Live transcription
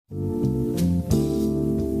Well,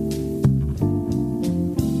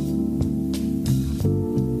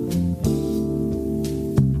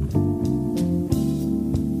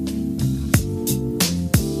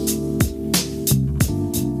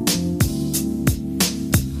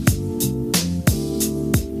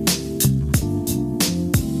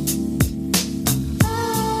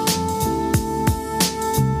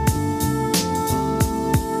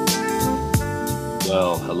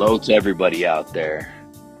 hello to everybody out there.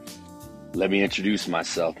 Let me introduce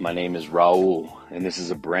myself. My name is Raul, and this is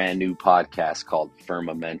a brand new podcast called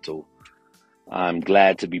Firmamental. I'm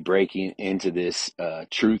glad to be breaking into this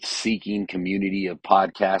truth-seeking community of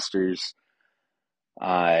podcasters.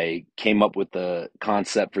 I came up with the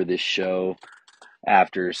concept for this show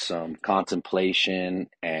after some contemplation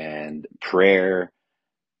and prayer,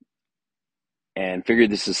 and figured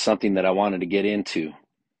this is something that I wanted to get into.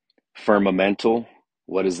 Firmamental,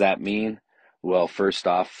 what does that mean? Well, first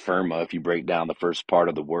off, firma, if you break down the first part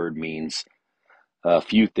of the word, means a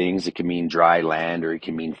few things. It can mean dry land, or it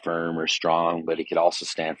can mean firm or strong, but it could also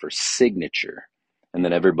stand for signature. And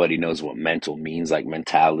then everybody knows what mental means, like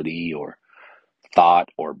mentality or thought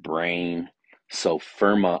or brain. So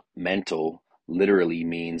firma mental literally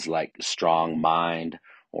means like strong mind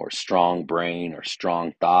or strong brain or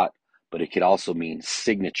strong thought, but it could also mean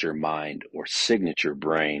signature mind or signature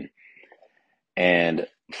brain. And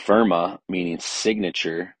firma meaning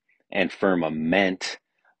signature, and firmament,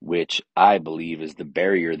 which I believe is the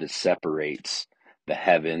barrier that separates the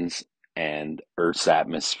heavens and Earth's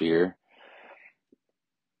atmosphere.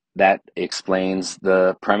 That explains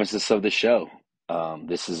the premises of the show.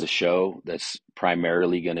 This is a show that's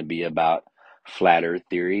primarily going to be about flat Earth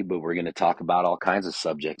theory, but we're going to talk about all kinds of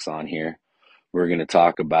subjects on here. We're going to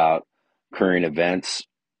talk about current events.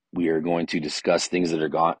 We are going to discuss things that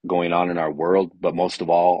are going on in our world, but most of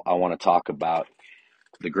all, I want to talk about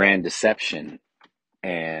the grand deception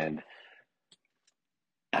and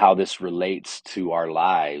how this relates to our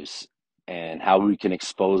lives and how we can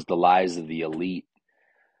expose the lies of the elite.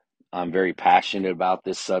 I'm very passionate about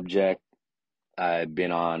this subject. I've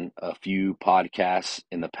been on a few podcasts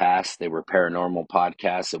in the past. They were paranormal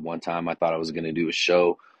podcasts. At one time, I thought I was going to do a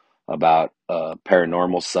show about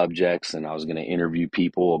paranormal subjects, and I was going to interview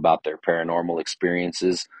people about their paranormal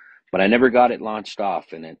experiences, but I never got it launched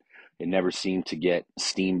off, and it never seemed to get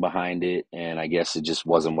steam behind it, and I guess it just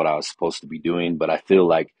wasn't what I was supposed to be doing. But I feel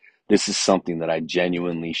like this is something that I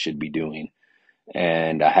genuinely should be doing,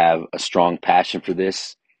 and I have a strong passion for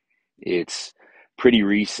this. It's pretty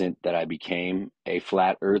recent that I became a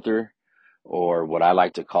flat earther, or what I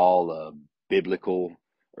like to call a biblical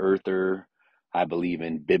earther. I believe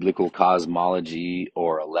in biblical cosmology,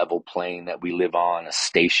 or a level plane that we live on, a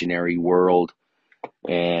stationary world.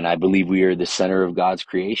 And I believe we are the center of God's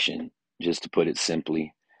creation, just to put it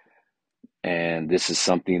simply. And this is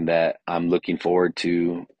something that I'm looking forward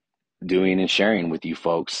to doing and sharing with you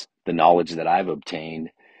folks, the knowledge that I've obtained.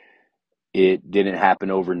 It didn't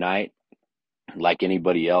happen overnight. Like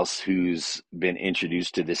anybody else who's been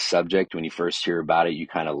introduced to this subject, when you first hear about it, you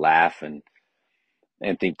kind of laugh and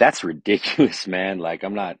think that's ridiculous, man. Like,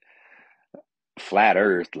 I'm not flat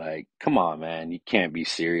earth. Like, come on, man, you can't be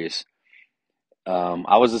serious.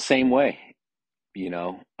 I was the same way,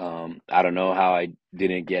 I don't know how I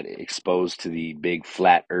didn't get exposed to the big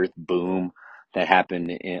flat earth boom that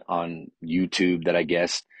happened on YouTube, that I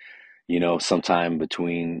guess, sometime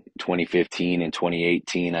between 2015 and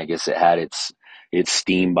 2018. I guess it had its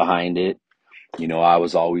steam behind it. I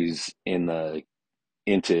was always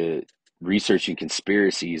into researching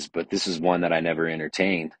conspiracies, but this is one that I never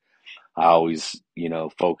entertained. I always,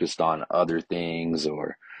 focused on other things,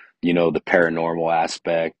 or, the paranormal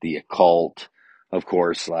aspect, the occult. Of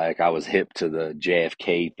course, like, I was hip to the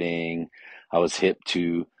JFK thing. I was hip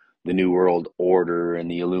to the New World Order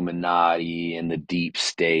and the Illuminati and the deep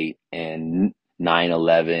state and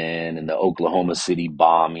 9/11 and the Oklahoma City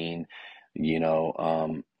bombing, you know,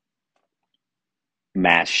 um,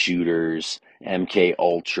 mass shooters, MK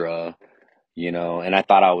Ultra, and I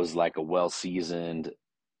thought I was like a well-seasoned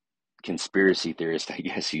conspiracy theorist, I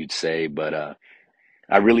guess you'd say, but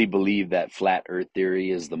I really believe that flat earth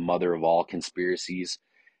theory is the mother of all conspiracies,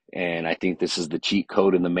 and I think this is the cheat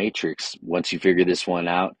code in the matrix. Once you figure this one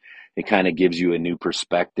out, it kind of gives you a new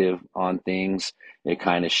perspective on things. It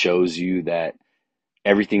kind of shows you that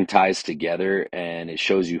everything ties together, and it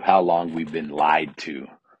shows you how long we've been lied to.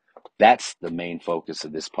 That's the main focus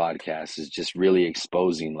of this podcast, is just really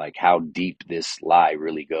exposing like how deep this lie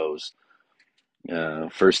really goes.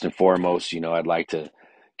 First and foremost, I'd like to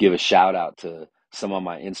give a shout out to some of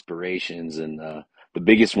my inspirations, and the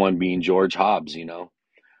biggest one being George Hobbs.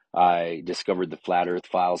 I discovered the Flat Earth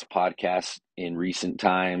Files podcast in recent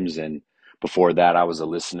times, and before that, I was a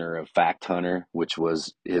listener of Fact Hunter, which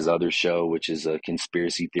was his other show, which is a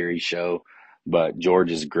conspiracy theory show. But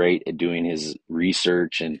George is great at doing his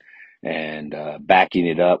research and backing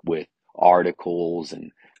it up with articles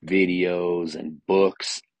and videos and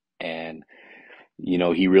books, and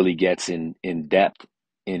he really gets in depth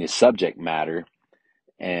in his subject matter.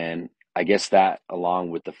 And I guess that,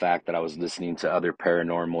 along with the fact that I was listening to other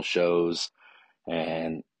paranormal shows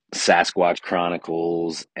and Sasquatch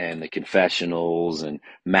Chronicles and the Confessionals and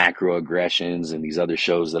Macroaggressions and these other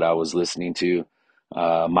shows that I was listening to,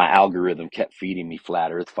 my algorithm kept feeding me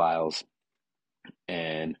Flat Earth Files.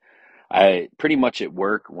 And I pretty much at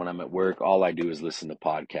work, when I'm at work, all I do is listen to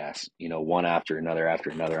podcasts, one after another after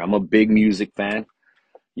another. I'm a big music fan.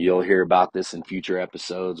 You'll hear about this in future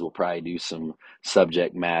episodes. We'll probably do some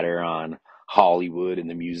subject matter on Hollywood and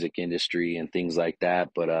the music industry and things like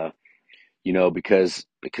that. But because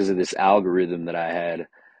of this algorithm that I had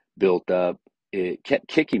built up, it kept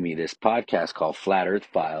kicking me this podcast called Flat Earth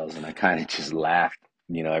Files, and I kind of just laughed,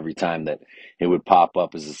 every time that it would pop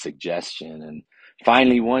up as a suggestion. And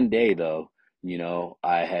finally, one day, though,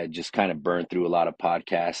 I had just kind of burned through a lot of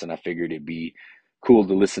podcasts, and I figured it'd be cool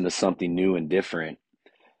to listen to something new and different.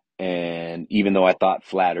 And even though I thought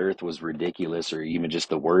flat Earth was ridiculous, or even just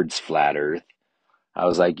the words flat Earth, I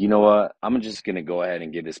was like, you know what? I'm just going to go ahead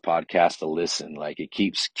and give this podcast a listen. Like, it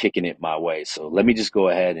keeps kicking it my way. So let me just go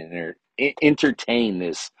ahead and entertain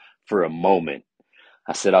this for a moment.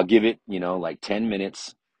 I said, I'll give it, like 10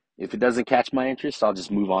 minutes. If it doesn't catch my interest, I'll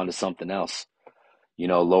just move on to something else.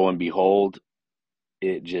 Lo and behold,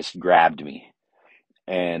 it just grabbed me.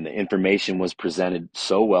 And the information was presented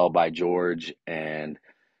so well by George, and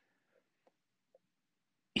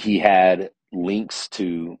he had links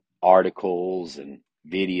to articles and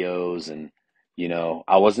videos, and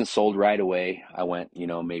I wasn't sold right away. I went,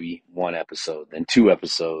 maybe one episode, then two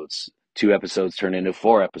episodes turned into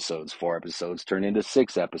four episodes turned into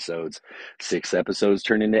six episodes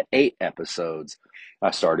turned into 8 episodes.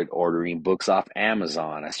 I started ordering books off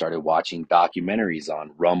Amazon. I started watching documentaries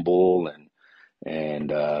on Rumble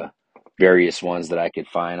and various ones that I could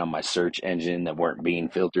find on my search engine that weren't being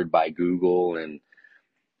filtered by Google. And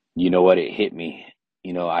you know what? It hit me.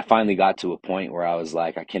 I finally got to a point where I was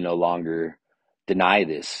like, I can no longer deny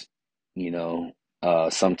this.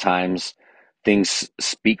 Sometimes things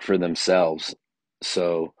speak for themselves.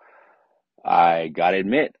 So I got to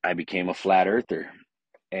admit, I became a flat earther.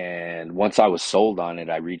 And once I was sold on it,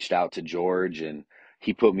 I reached out to George, and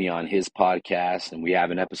he put me on his podcast. And we have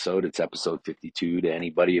an episode. It's episode 52 to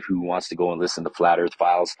anybody who wants to go and listen to Flat Earth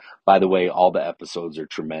Files. By the way, all the episodes are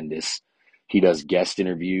tremendous. He does guest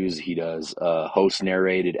interviews. He does host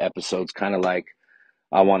narrated episodes, kind of like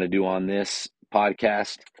I want to do on this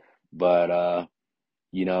podcast. But,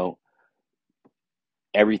 you know,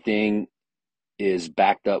 everything is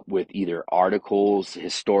backed up with either articles,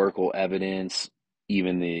 historical evidence,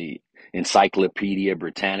 even the Encyclopedia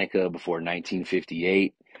Britannica before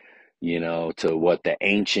 1958, to what the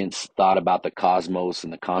ancients thought about the cosmos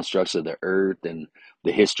and the constructs of the earth and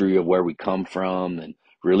the history of where we come from and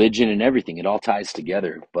religion and everything. It all ties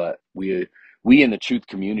together. But we in the truth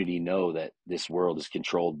community know that this world is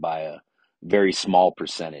controlled by a very small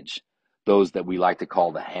percentage, those that we like to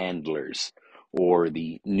call the handlers, or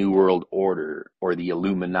the New World Order, or the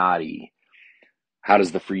Illuminati. How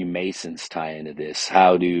does the Freemasons tie into this?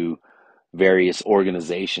 How do various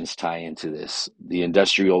organizations tie into this? The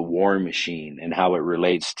industrial war machine and how it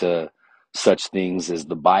relates to such things as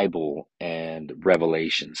the Bible and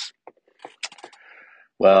Revelations.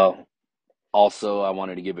 Well, also, I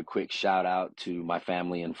wanted to give a quick shout out to my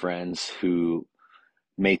family and friends who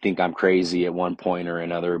may think I'm crazy at one point or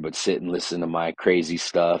another, but sit and listen to my crazy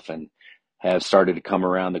stuff and have started to come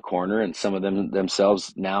around the corner. And some of them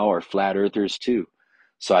themselves now are flat earthers too.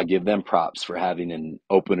 So I give them props for having an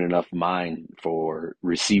open enough mind for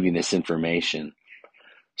receiving this information.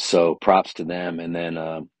 So props to them. And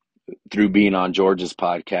then through being on George's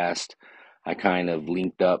podcast, I kind of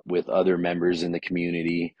linked up with other members in the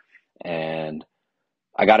community, and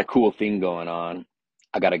I got a cool thing going on.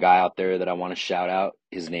 I got a guy out there that I want to shout out.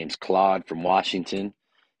 His name's Claude from Washington.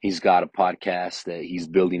 He's got a podcast that he's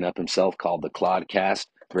building up himself called the Claudecast.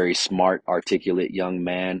 Very smart, articulate young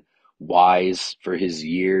man, wise for his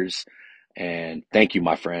years. And thank you,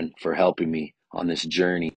 my friend, for helping me on this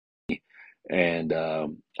journey. And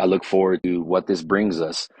I look forward to what this brings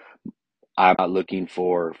us. I'm not looking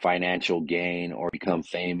for financial gain or become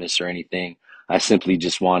famous or anything. I simply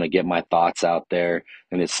just want to get my thoughts out there.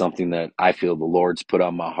 And it's something that I feel the Lord's put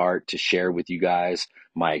on my heart to share with you guys,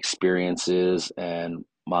 my experiences and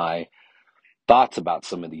my thoughts about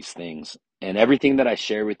some of these things. And everything that I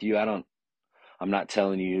share with you, I'm not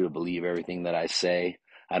telling you to believe everything that I say.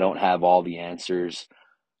 I don't have all the answers.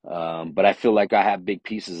 But I feel like I have big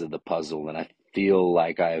pieces of the puzzle, and I feel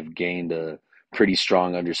like I've gained a pretty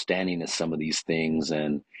strong understanding of some of these things.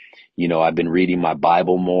 And, I've been reading my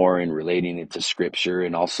Bible more and relating it to scripture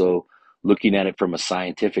and also looking at it from a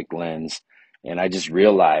scientific lens. And I just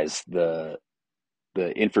realized the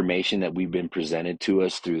information that we've been presented to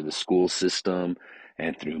us through the school system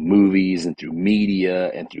and through movies and through media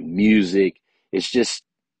and through music. It's just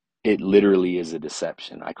it literally is a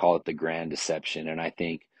deception. I call it the grand deception. And I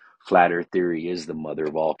think flat earth theory is the mother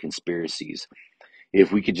of all conspiracies.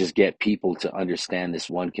 If we could just get people to understand this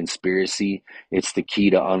one conspiracy, it's the key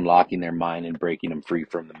to unlocking their mind and breaking them free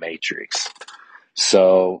from the matrix.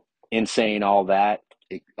 So, in saying all that,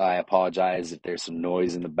 I apologize if there's some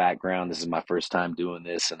noise in the background. This is my first time doing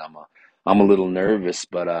this, and I'm a little nervous,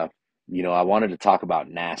 but I wanted to talk about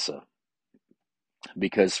NASA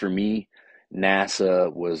because for me,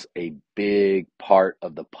 NASA was a big part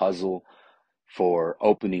of the puzzle for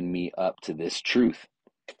opening me up to this truth.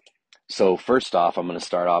 So, first off, I'm going to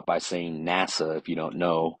start off by saying NASA. If you don't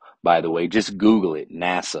know, by the way, just Google it,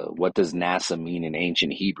 NASA. What does NASA mean in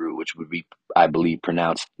ancient Hebrew, which would be, I believe,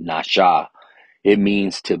 pronounced Nasha? It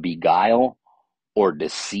means to beguile or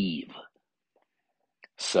deceive.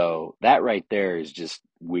 So, that right there is just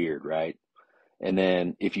weird, right? And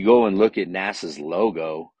then if you go and look at NASA's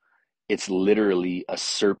logo, it's literally a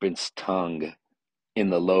serpent's tongue in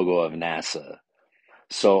the logo of NASA.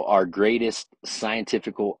 So our greatest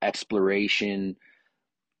scientific exploration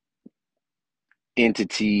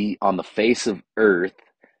entity on the face of Earth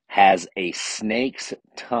has a snake's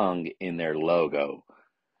tongue in their logo.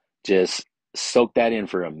 Just soak that in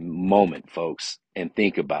for a moment, folks, and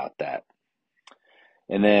think about that.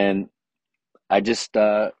 And then I just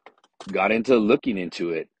got into looking into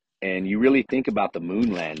it. And you really think about the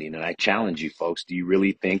moon landing, and I challenge you folks, do you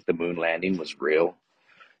really think the moon landing was real?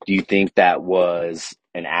 Do you think that was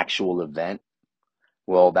an actual event?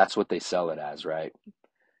 Well, that's what they sell it as, right?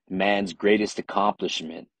 Man's greatest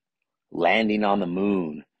accomplishment, landing on the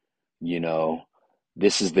moon, you know,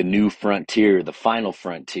 this is the new frontier, the final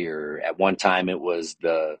frontier. At one time it was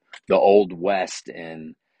the old west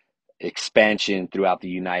and expansion throughout the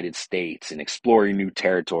United States and exploring new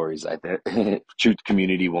territories. I think truth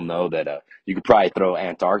community will know that you could probably throw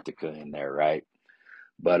Antarctica in there, right?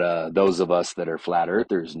 But those of us that are flat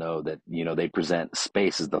earthers know that, they present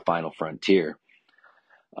space as the final frontier.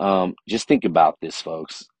 Just think about this,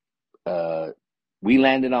 folks. Uh, we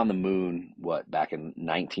landed on the moon, what, back in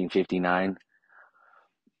 1959?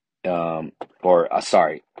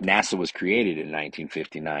 Sorry, NASA was created in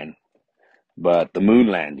 1959. But the moon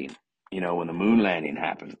landing, when the moon landing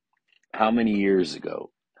happened, how many years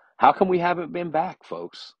ago? How come we haven't been back,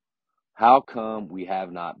 folks? How come we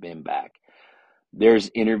have not been back?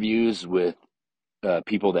 There's interviews with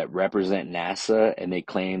people that represent NASA, and they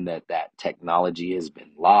claim that that technology has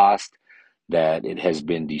been lost, that it has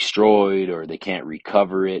been destroyed, or they can't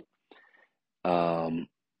recover it. Um,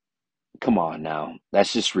 Come on now.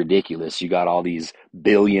 That's just ridiculous. You got all these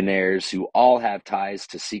billionaires who all have ties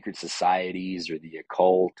to secret societies or the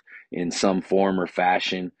occult in some form or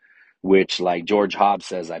fashion, which, like George Hobbes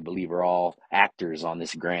says, I believe are all actors on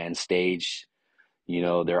this grand stage.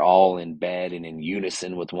 They're all in bed and in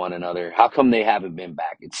unison with one another. How come they haven't been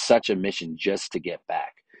back? It's such a mission just to get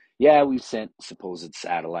back. Yeah, we've sent supposed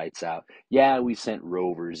satellites out. Yeah, we sent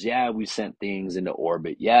rovers. Yeah, we sent things into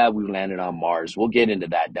orbit. Yeah, we landed on Mars. We'll get into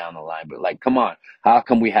that down the line. But, like, come on. How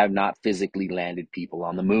come we have not physically landed people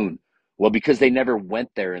on the moon? Well, because they never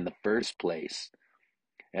went there in the first place.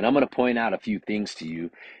 And I'm going to point out a few things to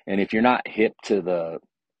you. And if you're not hip to the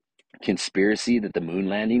conspiracy that the moon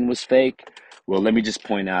landing was fake, well, let me just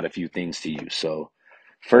point out a few things to you. So,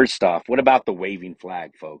 first off, what about the waving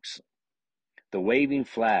flag, folks? The waving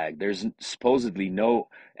flag, there's supposedly no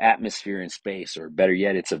atmosphere in space, or better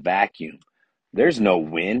yet, it's a vacuum. There's no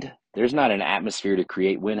wind. There's not an atmosphere to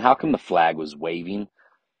create wind. How come the flag was waving?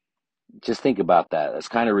 Just think about that. That's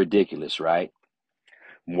kind of ridiculous, right?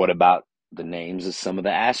 What about the names of some of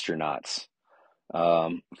the astronauts?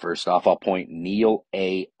 First off, I'll point Neil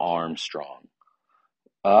A. Armstrong.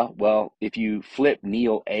 Well, if you flip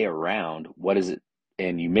Neil A around, what is it?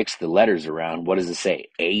 And you mix the letters around, what does it say?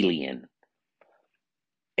 Alien.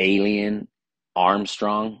 Alien.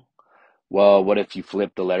 Armstrong. Well, what if you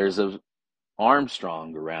flip the letters of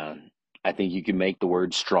Armstrong around? I think you can make the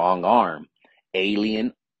word strong arm.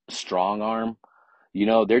 Alien, strong arm.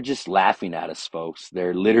 They're just laughing at us, folks.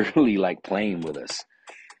 They're literally like playing with us.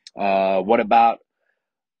 What about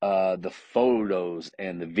the photos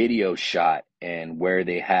and the video shot and where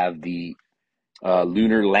they have the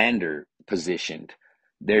lunar lander positioned,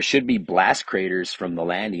 there should be blast craters from the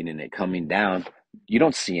landing and it coming down. You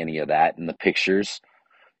don't see any of that in the pictures.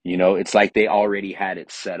 It's like they already had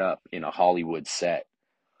it set up in a Hollywood set.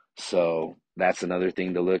 So that's another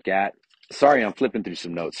thing to look at. Sorry, I'm flipping through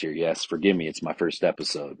some notes here. Yes, forgive me. It's my first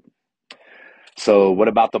episode. So, what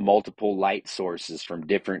about the multiple light sources from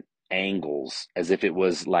different angles, as if it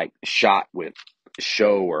was like shot with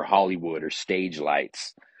show or Hollywood or stage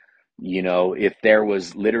lights? If there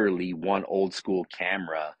was literally one old school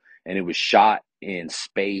camera and it was shot in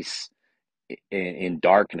space in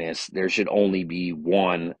darkness, there should only be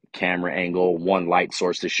one camera angle, one light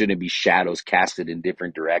source. There shouldn't be shadows casted in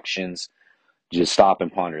different directions. Just stop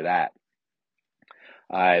and ponder that.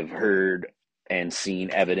 I've heard and seen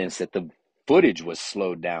evidence that the footage was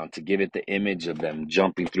slowed down to give it the image of them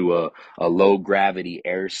jumping through a low gravity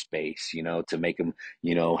airspace, to make him,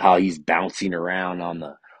 how he's bouncing around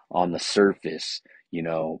on the surface.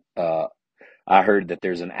 I heard that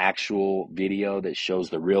there's an actual video that shows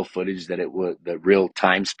the real footage that it was, the real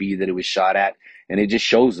time speed that it was shot at, and it just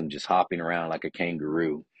shows him just hopping around like a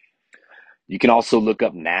kangaroo. You can also look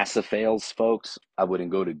up NASA fails, folks. I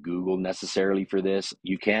wouldn't go to Google necessarily for this.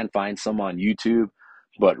 You can find some on YouTube,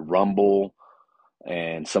 but Rumble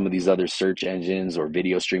and some of these other search engines or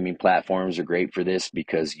video streaming platforms are great for this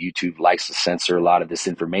because YouTube likes to censor a lot of this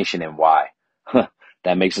information. And why? Huh,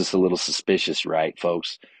 that makes us a little suspicious, right,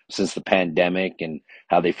 folks? Since the pandemic and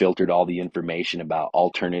how they filtered all the information about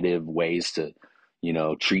alternative ways to,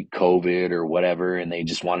 treat COVID or whatever, and they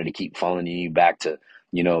just wanted to keep funneling you back to,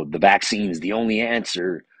 the vaccine is the only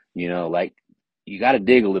answer, like you got to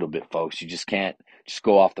dig a little bit, folks. You just can't just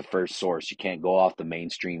go off the first source. You can't go off the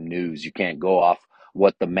mainstream news. You can't go off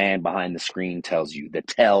what the man behind the screen tells you, the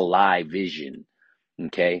tell lie vision.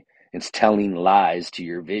 Okay? It's telling lies to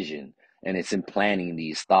your vision and it's implanting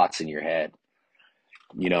these thoughts in your head.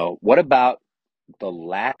 What about the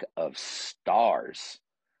lack of stars?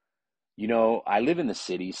 I live in the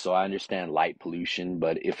city, so I understand light pollution,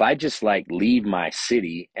 but if I just like leave my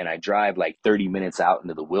city and I drive like 30 minutes out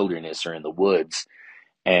into the wilderness or in the woods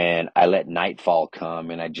and I let nightfall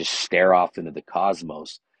come and I just stare off into the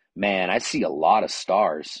cosmos, man, I see a lot of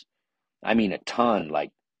stars. I mean, a ton,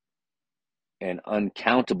 like an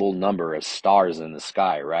uncountable number of stars in the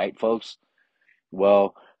sky, right, folks?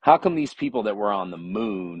 Well, how come these people that were on the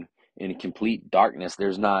moon in complete darkness,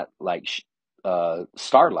 there's not like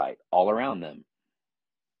starlight all around them?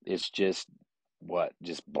 It's just what?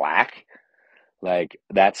 Just black? Like,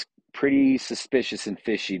 that's pretty suspicious and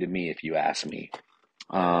fishy to me, if you ask me.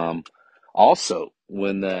 Um, Also,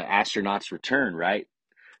 when the astronauts returned, right?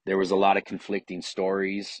 There was a lot of conflicting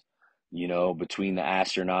stories, between the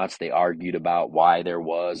astronauts. They argued about why there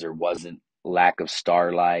was or wasn't lack of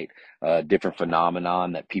starlight, different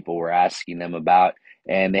phenomenon that people were asking them about,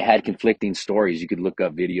 and they had conflicting stories. You could look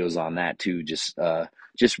up videos on that too. Just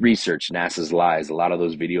research NASA's lies. A lot of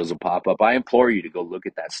those videos will pop up. I implore you to go look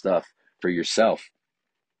at that stuff for yourself.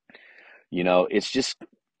 It's just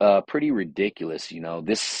pretty ridiculous.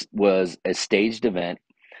 This was a staged event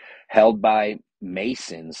held by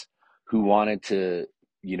Masons who wanted to,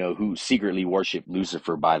 who secretly worship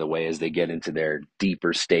Lucifer, by the way, as they get into their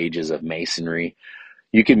deeper stages of Masonry.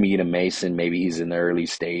 You can meet a Mason, maybe he's in the early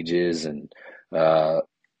stages, and,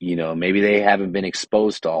 maybe they haven't been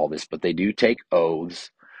exposed to all this, but they do take oaths.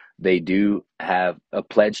 They do have a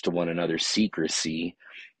pledge to one another secrecy.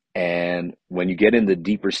 And when you get in the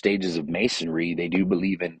deeper stages of Masonry, they do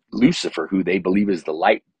believe in Lucifer, who they believe is the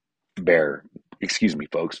light bearer. Excuse me,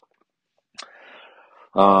 folks.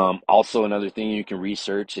 Also, another thing you can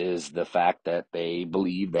research is the fact that they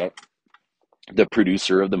believe that the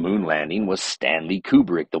producer of the moon landing was Stanley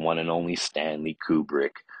Kubrick, the one and only Stanley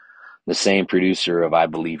Kubrick, the same producer of, I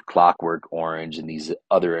believe, Clockwork Orange and these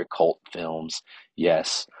other occult films.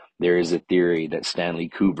 Yes, there is a theory that Stanley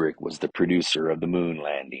Kubrick was the producer of the moon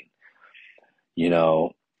landing. You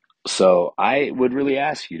know, so I would really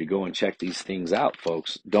ask you to go and check these things out,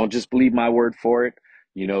 folks. Don't just believe my word for it.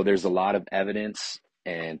 There's a lot of evidence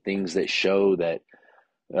and things that show that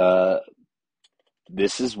uh,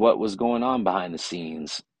 this is what was going on behind the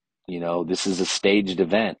scenes. This is a staged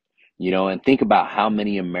event, and think about how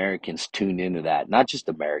many Americans tuned into that. Not just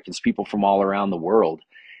Americans, people from all around the world.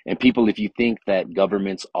 And people, if you think that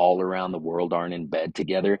governments all around the world aren't in bed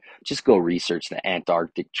together, just go research the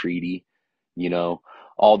Antarctic Treaty. You know,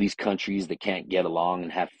 all these countries that can't get along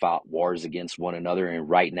and have fought wars against one another, and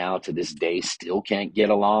right now to this day still can't get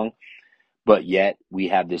along. But yet we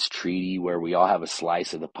have this treaty where we all have a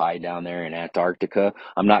slice of the pie down there in Antarctica.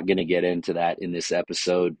 I'm not going to get into that in this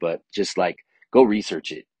episode, but just like go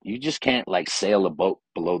research it. You just can't like sail a boat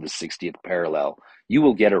below the 60th parallel. You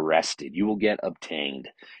will get arrested. You will get obtained.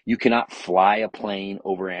 You cannot fly a plane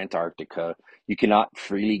over Antarctica. You cannot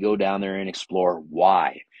freely go down there and explore.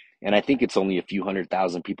 Why? And I think it's only a few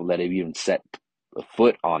 100,000 people that have even set a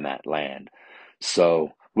foot on that land.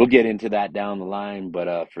 So we'll get into that down the line.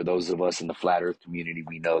 But for those of us in the flat Earth community,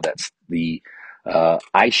 we know that's the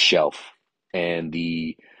ice shelf and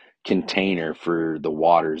the container for the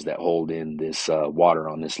waters that hold in this water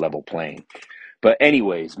on this level plane. But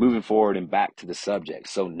anyways, moving forward and back to the subject.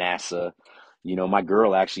 So NASA, my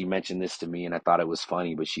girl actually mentioned this to me and I thought it was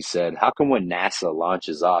funny, but she said, how come when NASA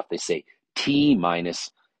launches off, they say T minus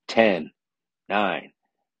 10, 9,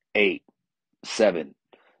 8, 7.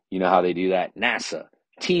 You know how they do that? NASA,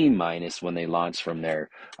 T minus when they launch from their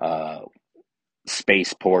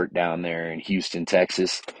spaceport down there in Houston,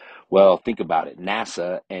 Texas. Well, think about it.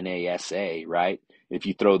 NASA, NASA, right? If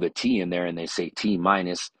you throw the T in there and they say T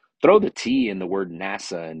minus, throw the T in the word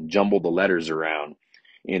NASA and jumble the letters around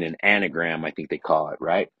in an anagram, I think they call it,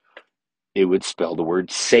 right? It would spell the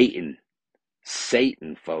word Satan.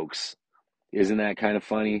 Satan, folks. Isn't that kind of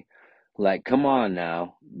funny? Like, come on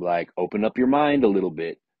now. Like, open up your mind a little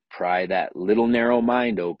bit. Pry that little narrow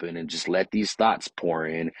mind open and just let these thoughts pour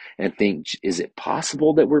in and think, is it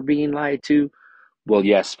possible that we're being lied to? Well,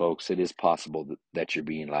 yes, folks, it is possible that you're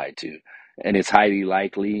being lied to. And it's highly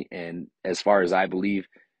likely. And as far as I believe,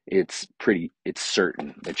 it's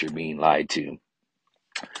certain that you're being lied to.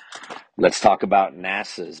 Let's talk about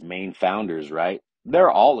NASA's main founders, right?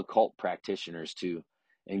 They're all occult practitioners too.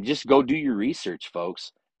 And just go do your research,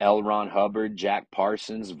 folks. L. Ron Hubbard, Jack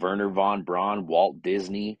Parsons, Werner von Braun, Walt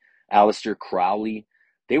Disney, Aleister Crowley.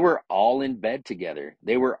 They were all in bed together.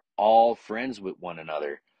 They were all friends with one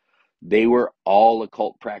another. They were all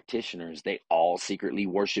occult practitioners. They all secretly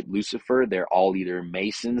worship Lucifer. They're all either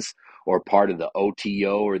Masons or part of the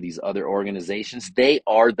OTO or these other organizations. They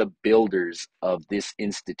are the builders of this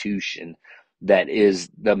institution that is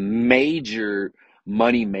the major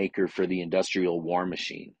money maker for the industrial war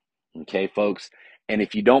machine. Okay, folks? And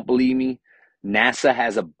if you don't believe me, NASA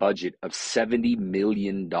has a budget of $70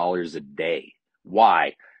 million a day.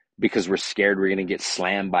 Why? Because we're scared we're going to get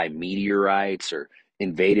slammed by meteorites or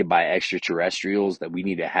invaded by extraterrestrials, that we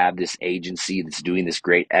need to have this agency that's doing this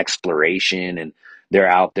great exploration and they're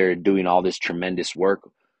out there doing all this tremendous work.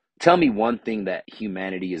 Tell me one thing that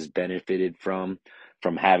humanity has benefited from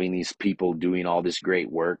having these people doing all this great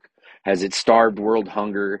work. Has it starved world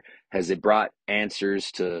hunger? Has it brought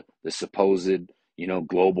answers to the supposed,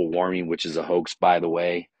 global warming, which is a hoax, by the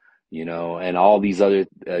way, and all these other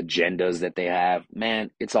agendas that they have? Man,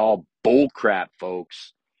 it's all bullcrap,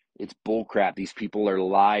 folks. It's bullcrap. These people are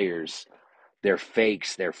liars. They're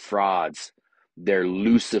fakes. They're frauds. They're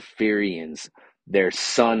Luciferians. They're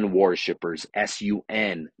sun worshippers.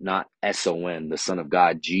 S-U-N, not S-O-N, the Son of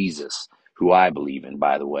God, Jesus, who I believe in,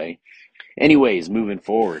 by the way. Anyways, moving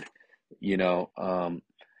forward,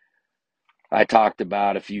 I talked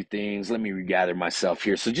about a few things. Let me regather myself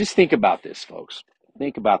here. So just think about this, folks.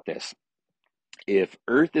 Think about this. If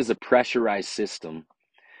Earth is a pressurized system,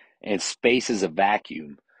 and space is a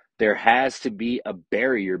vacuum, there has to be a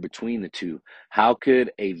barrier between the two. How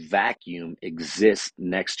could a vacuum exist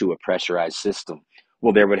next to a pressurized system?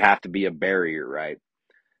 Well, there would have to be a barrier, right?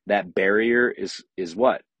 That barrier is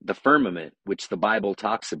what? The firmament, which the Bible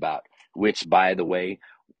talks about, which, by the way,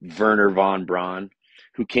 Werner von Braun,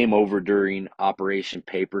 who came over during Operation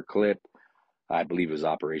Paperclip, I believe it was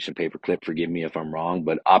Operation Paperclip. Forgive me if I'm wrong,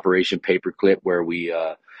 but Operation Paperclip, where we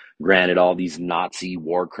granted all these Nazi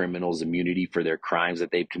war criminals immunity for their crimes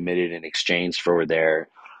that they've committed in exchange for their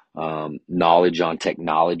knowledge on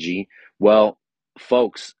technology. Well,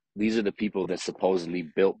 folks, these are the people that supposedly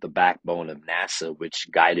built the backbone of NASA,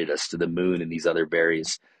 which guided us to the moon and these other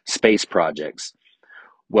various space projects.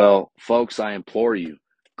 Well, folks, I implore you,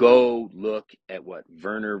 go look at what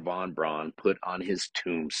Werner von Braun put on his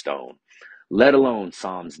tombstone, let alone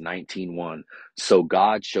Psalms 19:1. So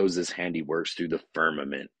God shows his handiworks through the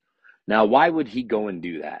firmament. Now, why would he go and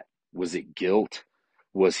do that? Was it guilt?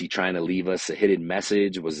 Was he trying to leave us a hidden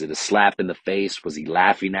message? Was it a slap in the face? Was he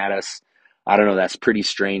laughing at us? I don't know. That's pretty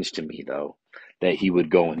strange to me, though, that he would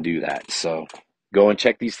go and do that. So go and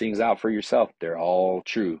check these things out for yourself. They're all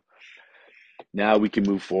true. Now we can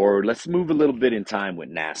move forward. Let's move a little bit in time with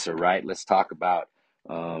NASA, right? Let's talk about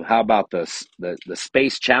how about the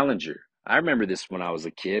Space Challenger? I remember this when I was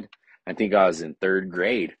a kid. I think I was in third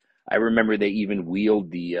grade. I remember they even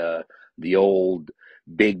wheeled the old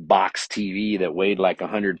big box TV that weighed like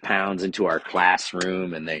 100 pounds into our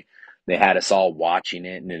classroom, and they had us all watching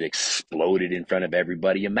it, and it exploded in front of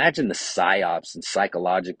everybody. Imagine the psyops and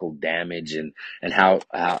psychological damage, and how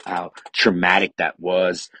traumatic that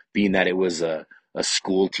was, being that it was a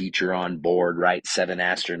school teacher on board, right? 7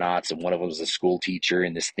 astronauts, and one of them was a school teacher,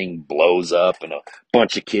 and this thing blows up, and a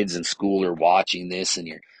bunch of kids in school are watching this, and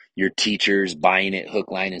your teacher's buying it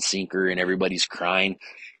hook, line, and sinker, and everybody's crying.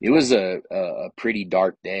 It was a pretty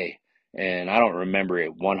dark day, and I don't remember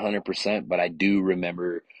it 100%, but I do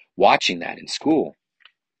remember watching that in school.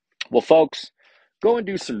 Well, folks, go and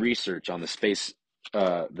do some research on the Space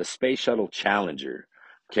Shuttle Challenger.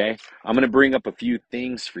 Okay, I'm going to bring up a few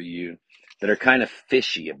things for you that are kind of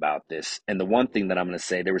fishy about this. And the one thing that I'm going to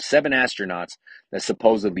say, there were 7 astronauts that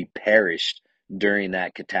supposedly perished during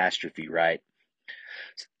that catastrophe, right?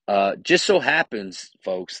 Just so happens,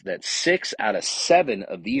 folks, that 6 out of 7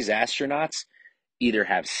 of these astronauts either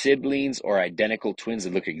have siblings or identical twins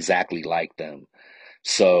that look exactly like them.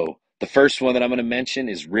 So the first one that I'm going to mention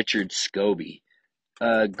is Richard Scobie.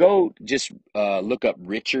 Go just look up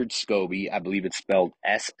Richard Scobie. I believe it's spelled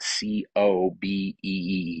Scobee.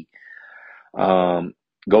 Um,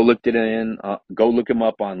 go look him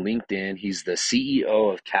up on LinkedIn. He's the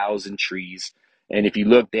CEO of Cows and Trees. And if you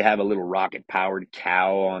look, they have a little rocket powered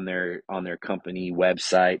cow on their company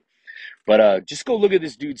website. But just go look at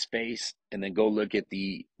this dude's face, and then go look at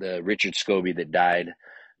the Richard Scobie that died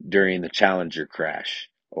during the Challenger crash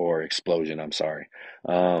or explosion. I'm sorry.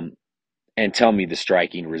 Um, and tell me the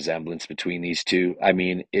striking resemblance between these two. I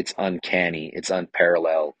mean, it's uncanny. It's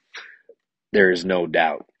unparalleled. There is no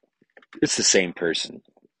doubt. It's the same person.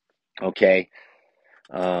 Okay.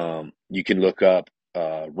 You can look up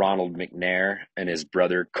Ronald McNair and his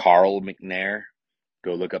brother Carl McNair.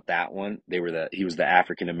 Go look up that one. He was the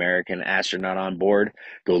African American astronaut on board.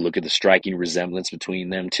 Go look at the striking resemblance between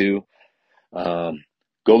them two. Um,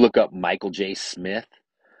 go look up Michael J. Smith.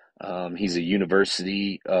 He's a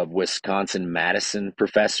University of Wisconsin-Madison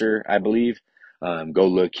professor, I believe. Go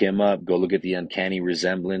look him up. Go look at the uncanny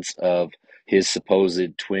resemblance of his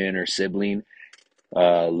supposed twin or sibling.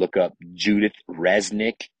 Look up Judith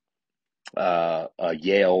Resnick, a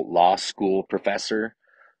Yale Law School professor,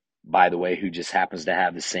 by the way, who just happens to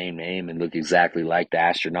have the same name and look exactly like the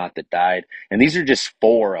astronaut that died. And these are just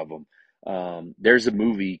 4 of them. There's a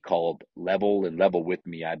movie called Level and Level with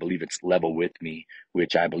Me. I believe it's Level with Me,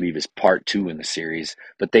 which I believe is part 2 in the series.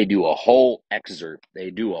 But they do a whole excerpt,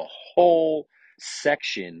 they do a whole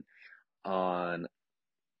section on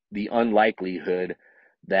the unlikelihood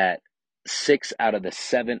that 6 out of the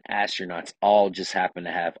 7 astronauts all just happen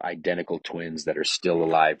to have identical twins that are still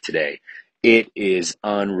alive today. It is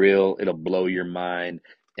unreal. It'll blow your mind,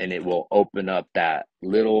 and it will open up that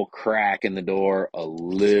little crack in the door a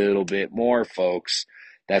little bit more, folks.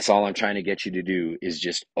 That's all I'm trying to get you to do, is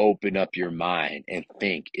just open up your mind and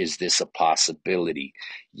think, is this a possibility?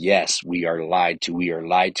 Yes, we are lied to. We are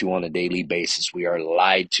lied to on a daily basis. We are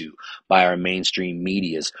lied to by our mainstream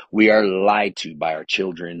medias. We are lied to by our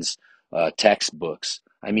children's textbooks.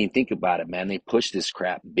 I mean, think about it, man. They push this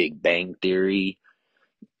crap, Big Bang Theory,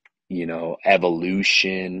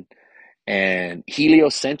 evolution, and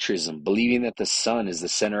heliocentrism, believing that the sun is the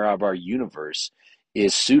center of our universe,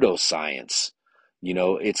 is pseudoscience.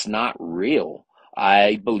 It's not real.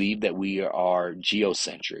 I believe that we are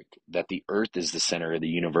geocentric, that the earth is the center of the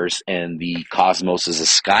universe and the cosmos is a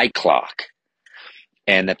sky clock,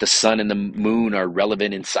 and that the sun and the moon are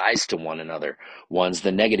relevant in size to one another. One's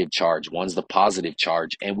the negative charge, one's the positive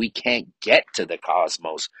charge, and we can't get to the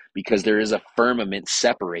cosmos because there is a firmament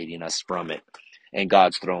separating us from it, and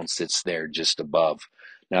God's throne sits there just above.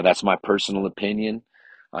 Now, that's my personal opinion.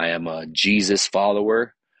 I am a Jesus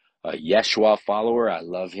follower, a Yeshua follower. I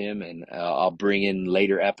love him, and I'll bring in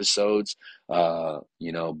later episodes,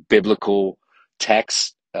 biblical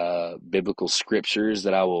texts, biblical scriptures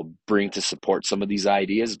that I will bring to support some of these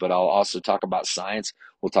ideas, but I'll also talk about science.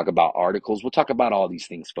 We'll talk about articles. We'll talk about all these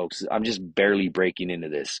things, folks. I'm just barely breaking into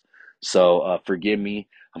this. So forgive me.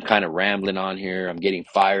 I'm kind of rambling on here. I'm getting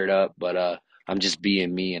fired up, but I'm just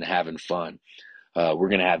being me and having fun. We're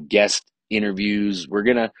gonna have guest interviews. We're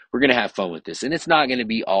gonna have fun with this, and it's not gonna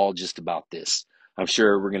be all just about this. I'm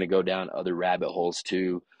sure we're gonna go down other rabbit holes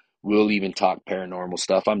too. We'll even talk paranormal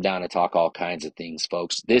stuff. I'm down to talk all kinds of things,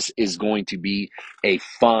 folks. This is going to be a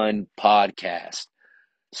fun podcast.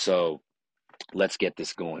 So let's get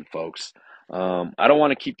this going, folks. I don't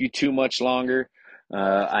want to keep you too much longer.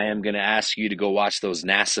 I am going to ask you to go watch those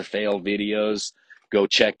NASA fail videos. Go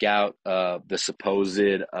check out the supposed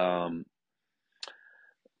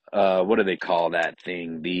what do they call that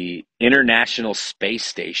thing? The International Space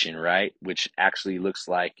Station, right? Which actually looks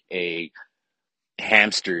like a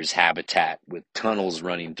hamster's habitat with tunnels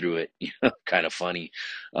running through it. Kind of funny.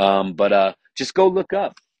 But just go look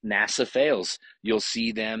up NASA fails. You'll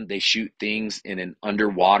see them. They shoot things in an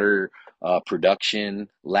underwater production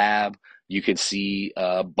lab. You can see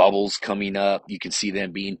bubbles coming up. You can see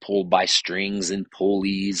them being pulled by strings and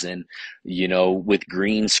pulleys and, with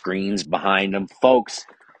green screens behind them. Folks,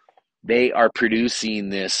 they are producing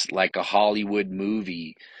this like a Hollywood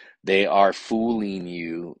movie. They are fooling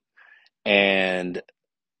you. And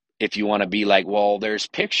if you want to be like, well, there's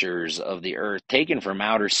pictures of the Earth taken from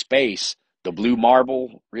outer space. The blue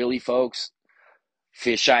marble, really, folks?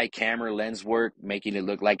 Fisheye camera lens work, making it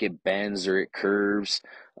look like it bends or it curves.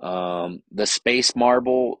 The space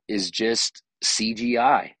marble is just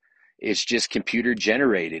CGI. It's just computer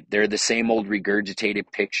generated. They're the same old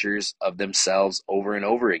regurgitated pictures of themselves over and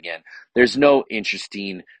over again. There's no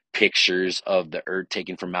interesting pictures of the Earth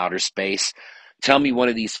taken from outer space. Tell me one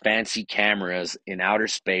of these fancy cameras in outer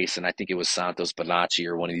space, and I think it was Santos Bonacci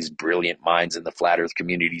or one of these brilliant minds in the flat Earth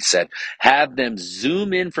community said, have them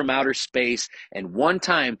zoom in from outer space and one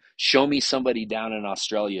time show me somebody down in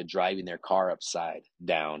Australia driving their car upside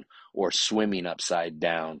down or swimming upside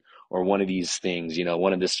down or one of these things,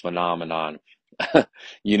 one of this phenomenon.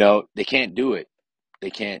 They can't do it. They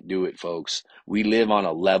can't do it, folks. We live on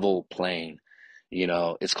a level plane.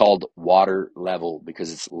 It's called water level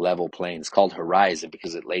because it's level plane. It's called horizon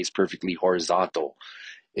because it lays perfectly horizontal.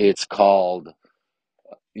 It's called,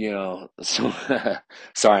 so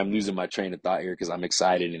sorry, I'm losing my train of thought here because I'm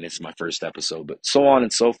excited and it's my first episode, but so on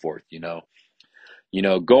and so forth.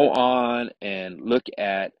 Go on and look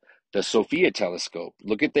at the Sophia telescope.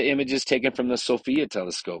 Look at the images taken from the Sophia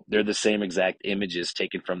telescope. They're the same exact images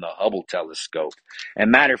taken from the Hubble telescope. And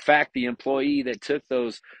matter of fact, the employee that took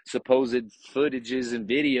those supposed footages and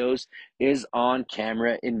videos is on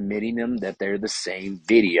camera admitting them that they're the same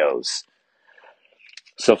videos.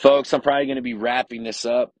 So, folks, I'm probably going to be wrapping this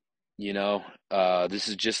up. This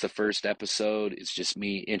is just the first episode. It's just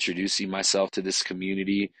me introducing myself to this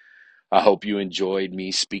community. I hope you enjoyed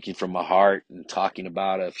me speaking from my heart and talking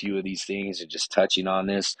about a few of these things and just touching on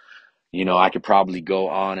this. I could probably go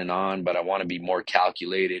on, but I want to be more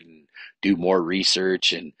calculated and do more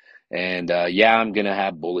research and yeah, I'm gonna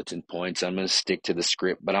have bulletin points. I'm gonna stick to the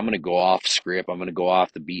script, but I'm gonna go off script. I'm gonna go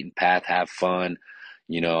off the beaten path, have fun.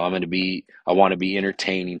 I want to be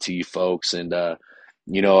entertaining to you folks, and I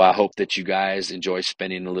hope that you guys enjoy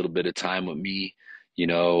spending a little bit of time with me.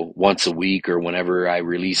 Once a week or whenever I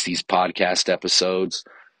release these podcast episodes.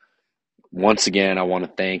 Once again, I want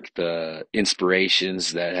to thank the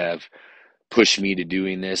inspirations that have pushed me to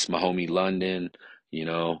doing this. My homie London,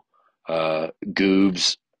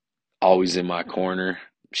 Goobs, always in my corner.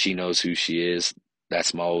 She knows who she is.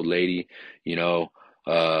 That's my old lady. You know,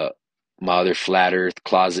 uh, my other flat earth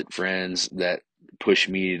closet friends that push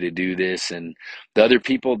me to do this, and the other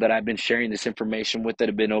people that I've been sharing this information with that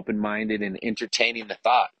have been open minded and entertaining the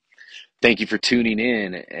thought. Thank you for tuning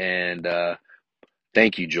in, and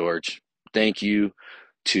thank you, George. Thank you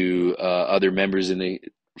to other members in the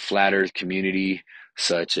flat earth community,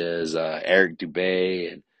 such as Eric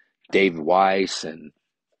Dubay and Dave Weiss and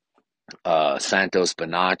Santos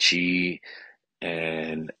Bonacci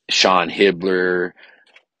and Sean Hibbler,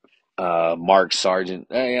 Mark Sargent.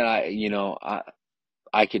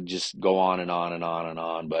 I could just go on and on and on and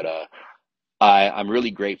on, but I'm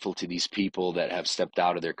really grateful to these people that have stepped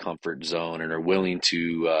out of their comfort zone and are willing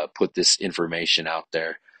to put this information out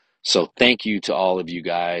there. So thank you to all of you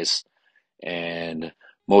guys. And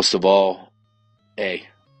most of all, hey,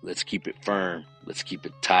 let's keep it firm. Let's keep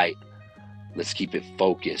it tight. Let's keep it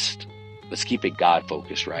focused. Let's keep it God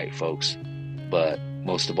focused, right, folks? But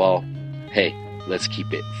most of all, hey, let's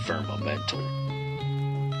keep it firmamental.